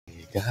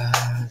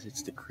Guys,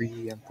 it's the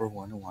Cree Emperor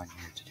 101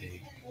 here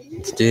today.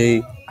 And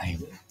today, I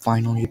am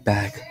finally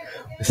back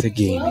with a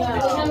gaming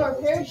video.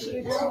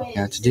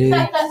 Now today,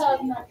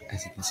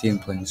 as you can see, I'm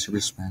playing Super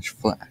Smash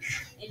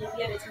Flash.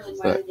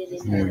 But I'm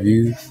going to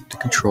review the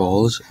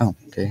controls. Oh,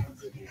 okay.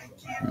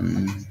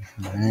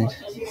 Alright.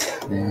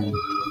 And,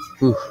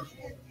 whew.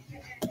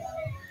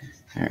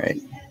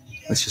 Alright.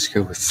 Let's just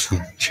go with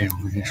some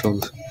channel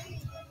initials.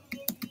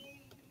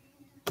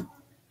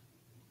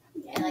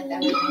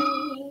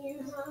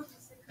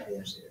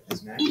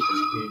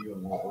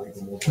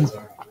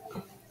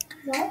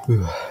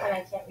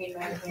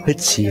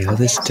 Let's see how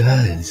this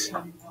does.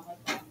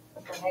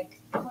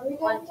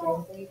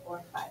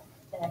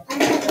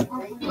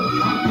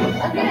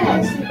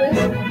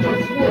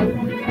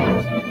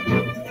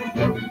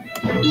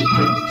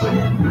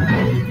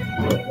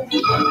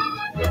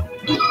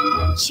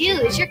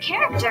 Choose your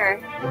character.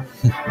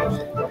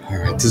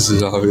 Alright, this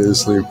is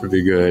obviously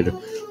pretty good,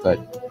 but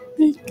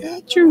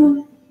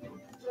Pikachu.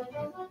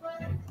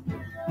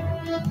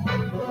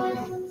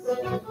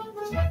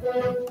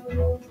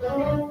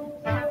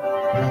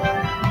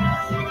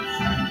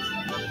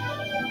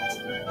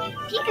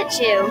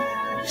 Pikachu.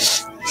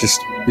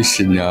 You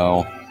should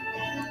know.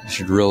 You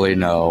should really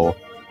know.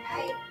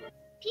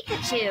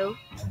 Pikachu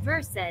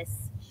versus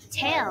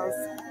Tails.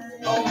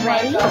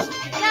 Ready? Go!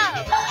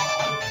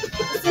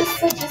 This is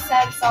such a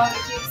sad song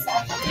to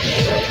accept.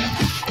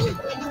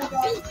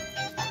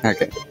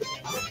 Okay.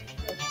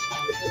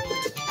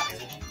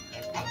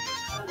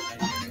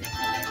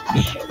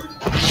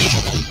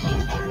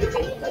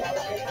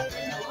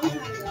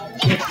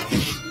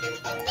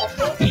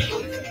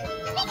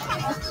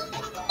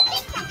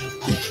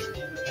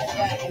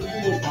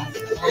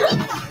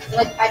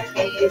 Like I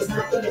is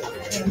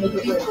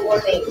before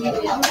they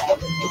came out.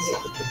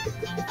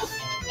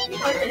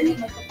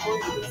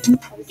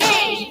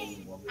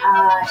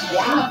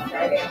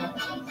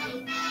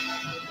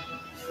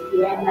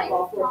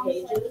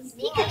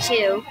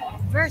 Pikachu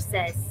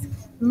versus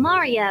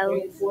Mario.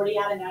 40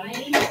 out of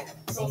 90.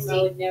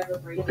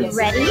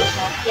 Ready?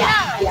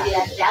 Yeah,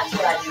 that's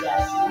what I do.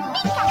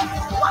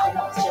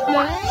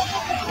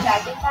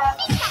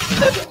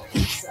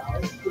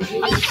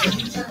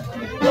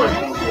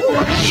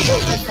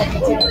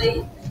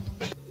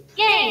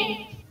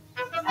 Game.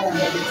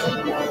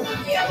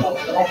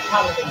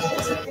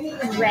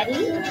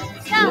 Ready?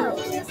 Go!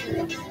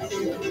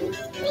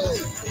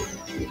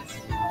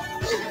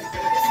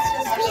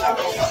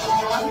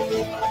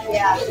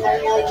 Yeah,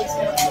 that really gets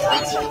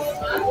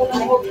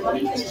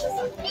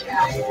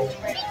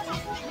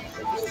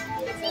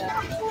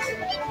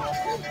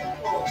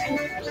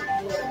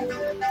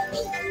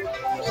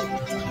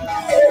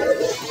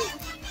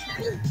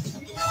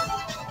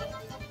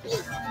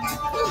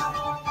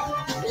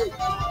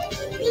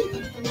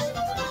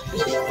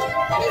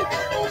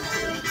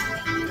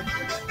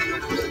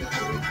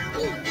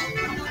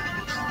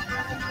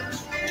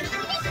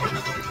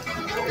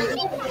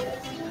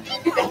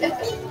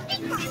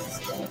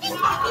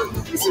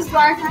This is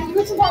Brian. Can you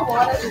put some more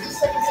water? It's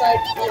just like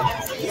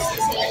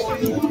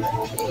you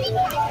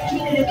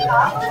need a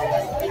cup? I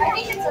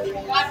think it's a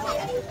water.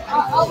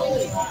 I'll leave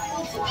it.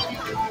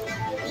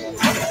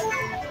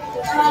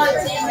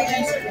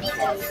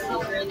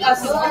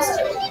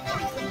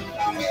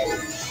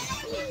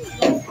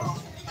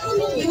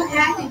 You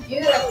have to do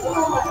it.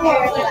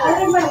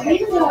 Put in my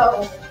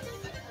window.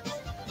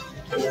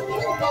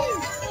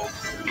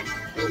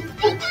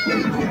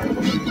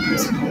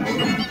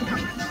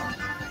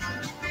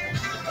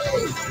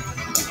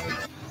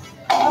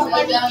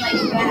 Lay down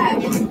like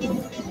that. You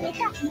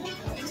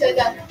took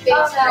a big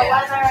step.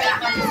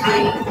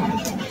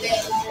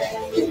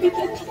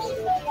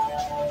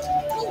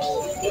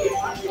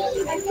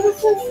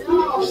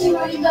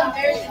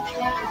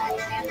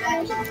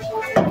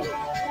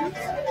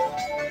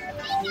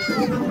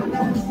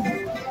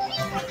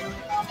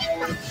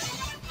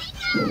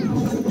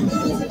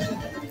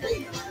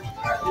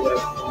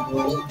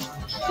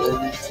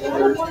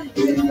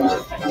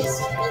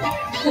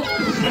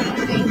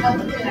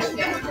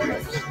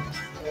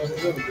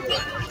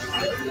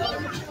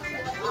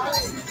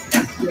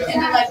 And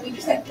then, like, we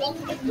just had to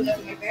do that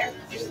with your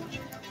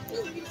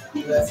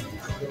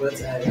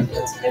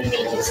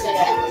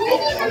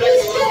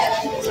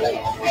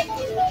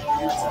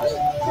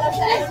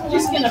I'm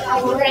just gonna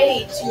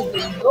pray to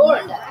the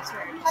Lord.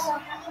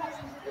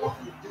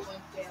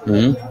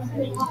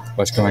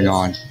 What's going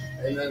on?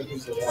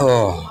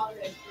 Oh.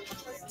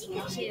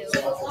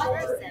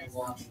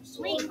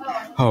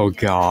 Oh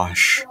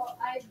gosh.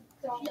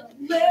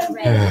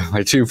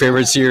 My two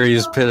favorite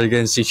series pit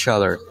against each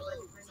other.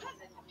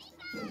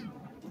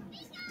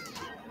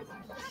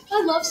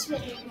 I love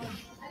swimming.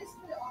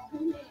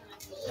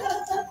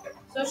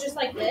 So it's just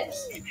like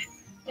this.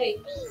 Hey.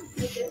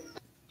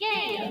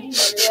 Game.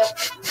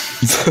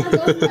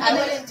 I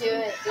wouldn't do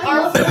it.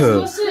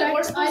 Pikachu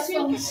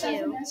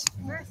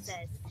versus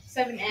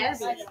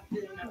 7S.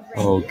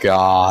 Oh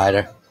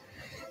god.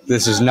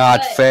 This is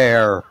not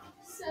fair.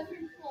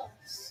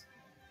 7+.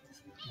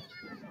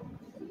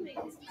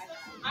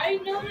 I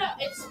know that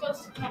it's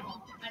supposed to come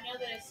on. I know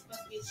that it's supposed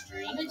to be a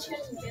stream. I've been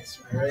checking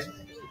yesterday.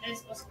 And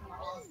it's supposed to come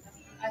on.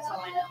 That's all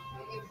I know.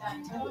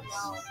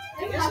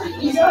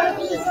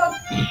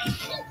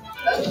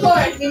 Of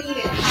course, we need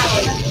it.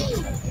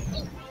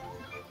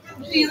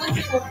 What are you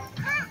looking for?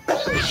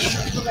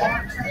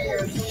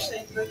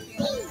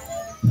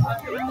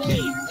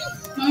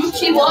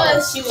 She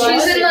was.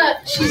 She's in the.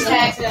 She's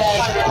tagged.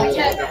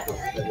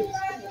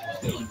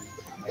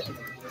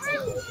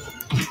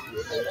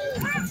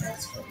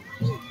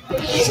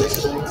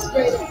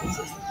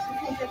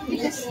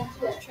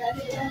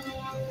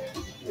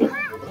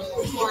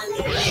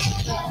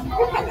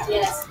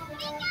 Yes.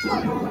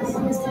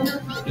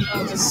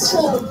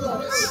 So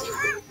close.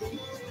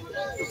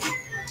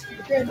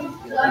 Good.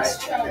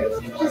 Last try.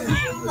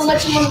 How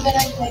much more than I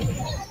pay?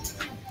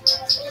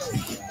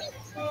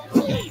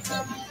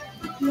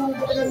 You want to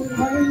get it in the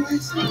water,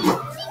 Marcy?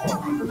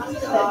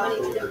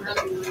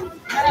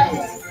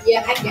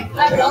 Yeah, I can.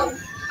 I don't.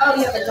 Oh,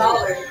 you have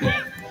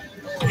 $1.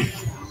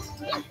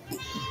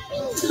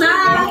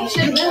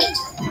 Should have been.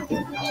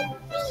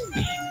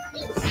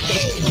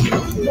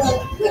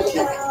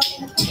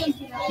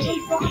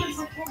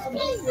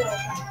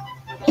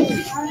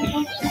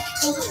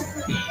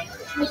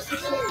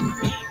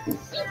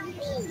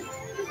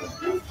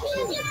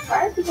 Why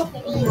are people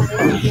thinking that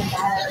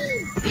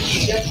they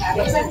can get that?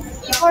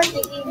 People are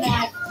thinking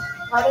that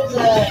part of the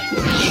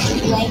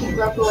land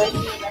broke away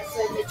from the rest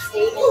of the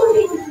state and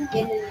in the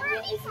union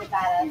is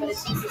Nevada, but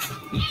it's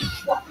Mississippi.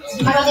 What? I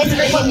mean, it's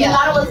Virginia.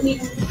 Nevada wasn't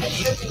even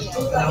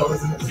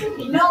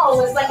Virginia. No, it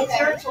was like a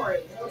territory.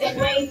 It was like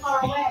way far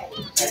away.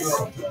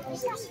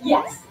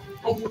 Yes.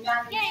 I do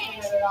not understand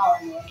it at all.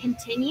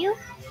 Continue.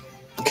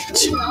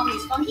 Pikachu.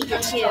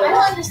 Pikachu. I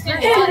don't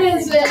understand it. It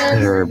is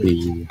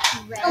Kirby.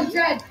 Oh,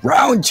 good.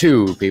 Round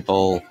 2,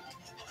 people.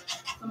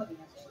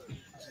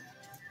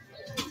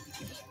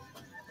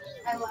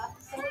 I laughed.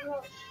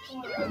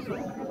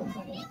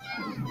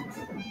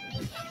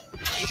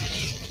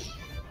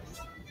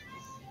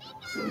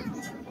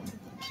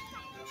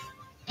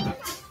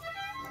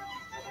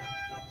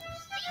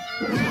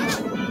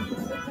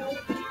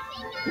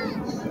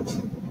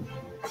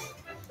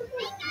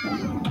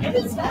 What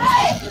is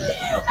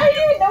that? I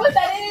don't even know what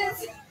that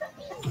is.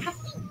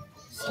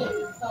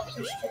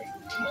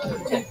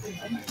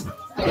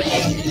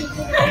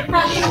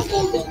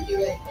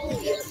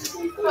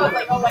 I was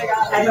like, oh my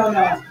god. I don't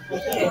know.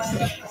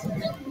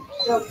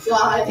 Oh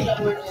god.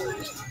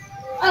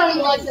 I don't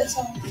even like that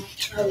song.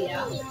 Oh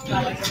yeah.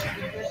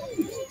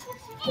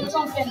 It was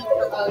on Family.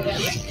 Oh yeah.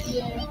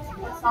 Yeah.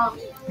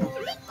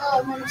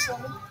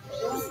 Minnesota.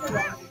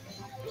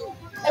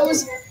 It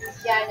was.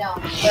 Yeah, I know.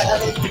 But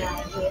other than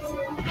that,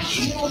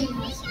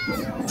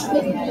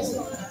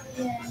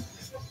 Yeah.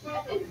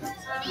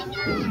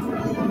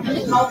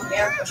 North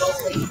America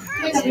mostly.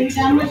 Wait, are you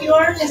done with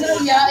yours? Is it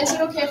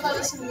okay if I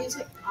listen to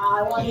music?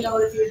 I want to know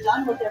if you're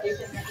done with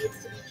everything that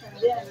needs to be turned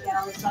in. You got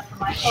all the stuff for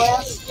my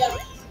class? Yep.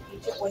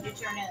 What'd you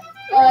turn in?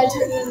 I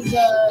turned in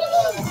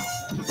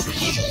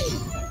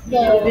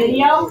The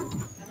video?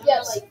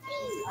 yes.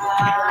 I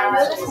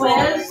know the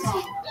quiz.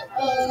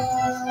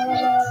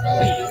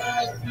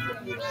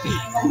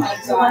 Oh my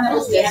god, that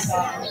was this.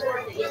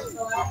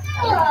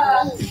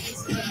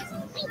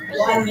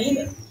 Well, I need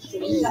it. So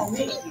you tell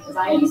me, because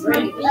I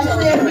agree.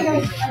 Actually, I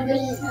think I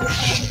didn't.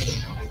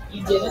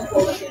 You didn't?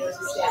 Well, look, there's a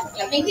stack.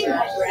 I think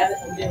I'd rather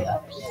than do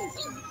that.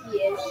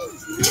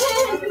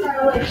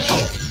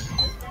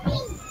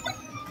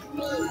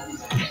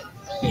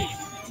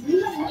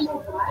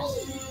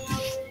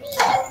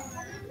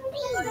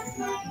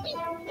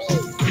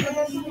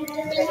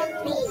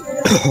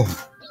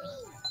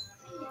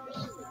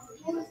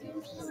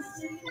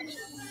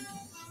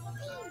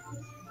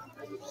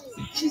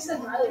 She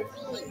said Riley.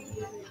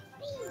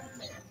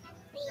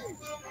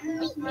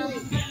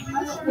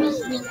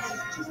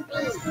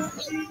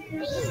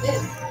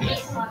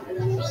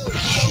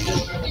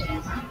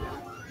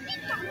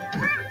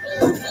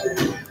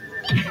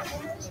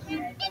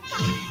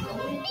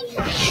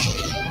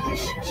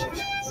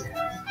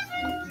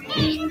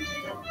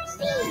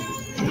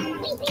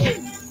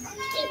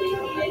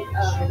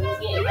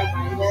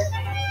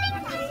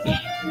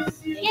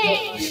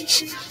 Yay!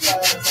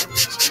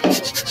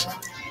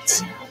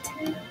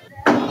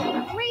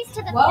 Race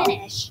to the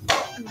finish.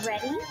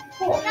 Ready?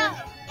 Go!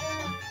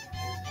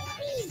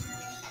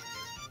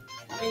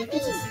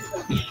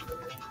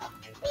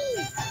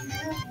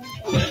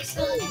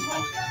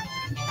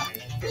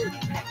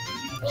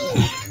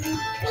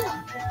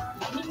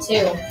 2.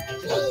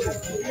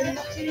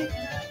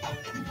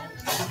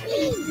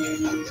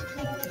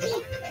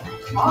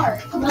 Hard.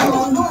 No,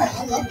 hard.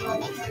 I love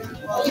hard.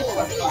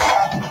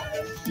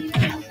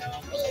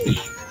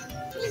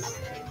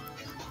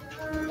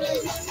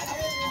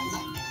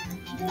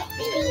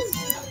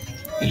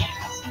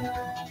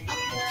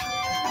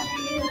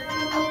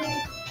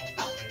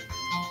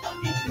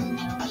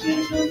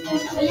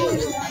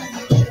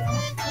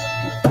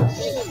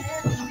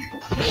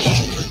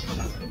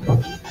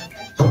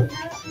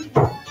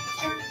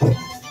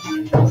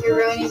 You're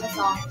ruining the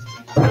song.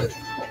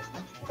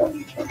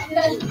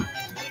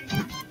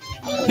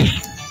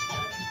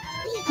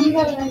 you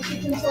have an extra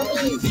pencil,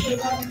 please?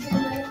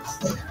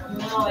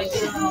 No, I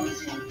don't.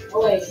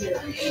 Oh, wait, here.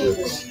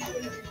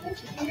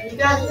 You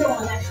guys do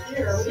one next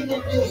year. We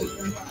didn't do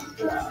it.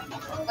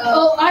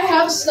 Oh, I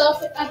have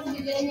stuff at the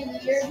beginning of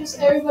the year. Just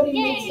everybody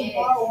needs to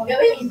borrow one.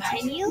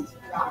 Continue.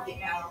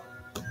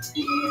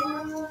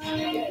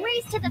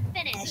 Race to the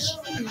finish.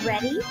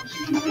 Ready?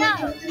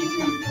 Go.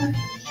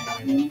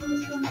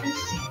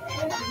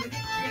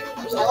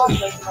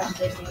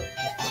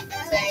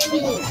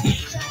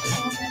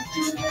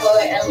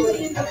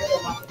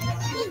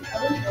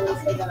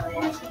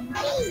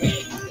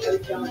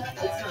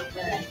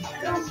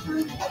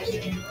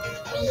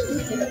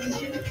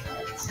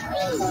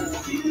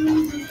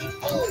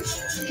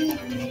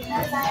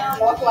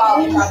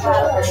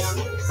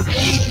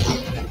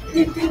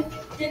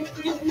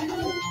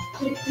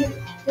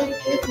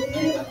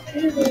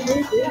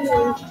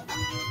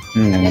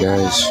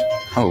 Guys.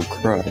 Oh,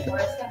 crud.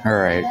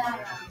 Alright.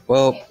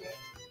 Well,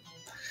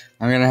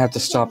 I'm gonna have to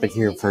stop it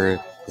here for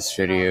this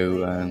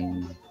video.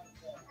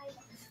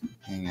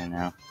 Hang on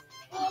now.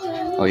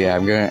 Oh yeah,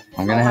 I'm gonna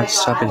have to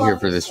stop it here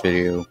for this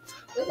video.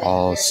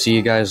 I'll see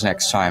you guys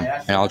next time,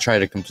 and I'll try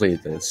to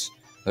complete this.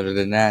 Other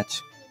than that,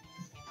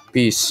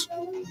 peace.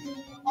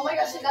 Oh my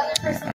gosh, another person.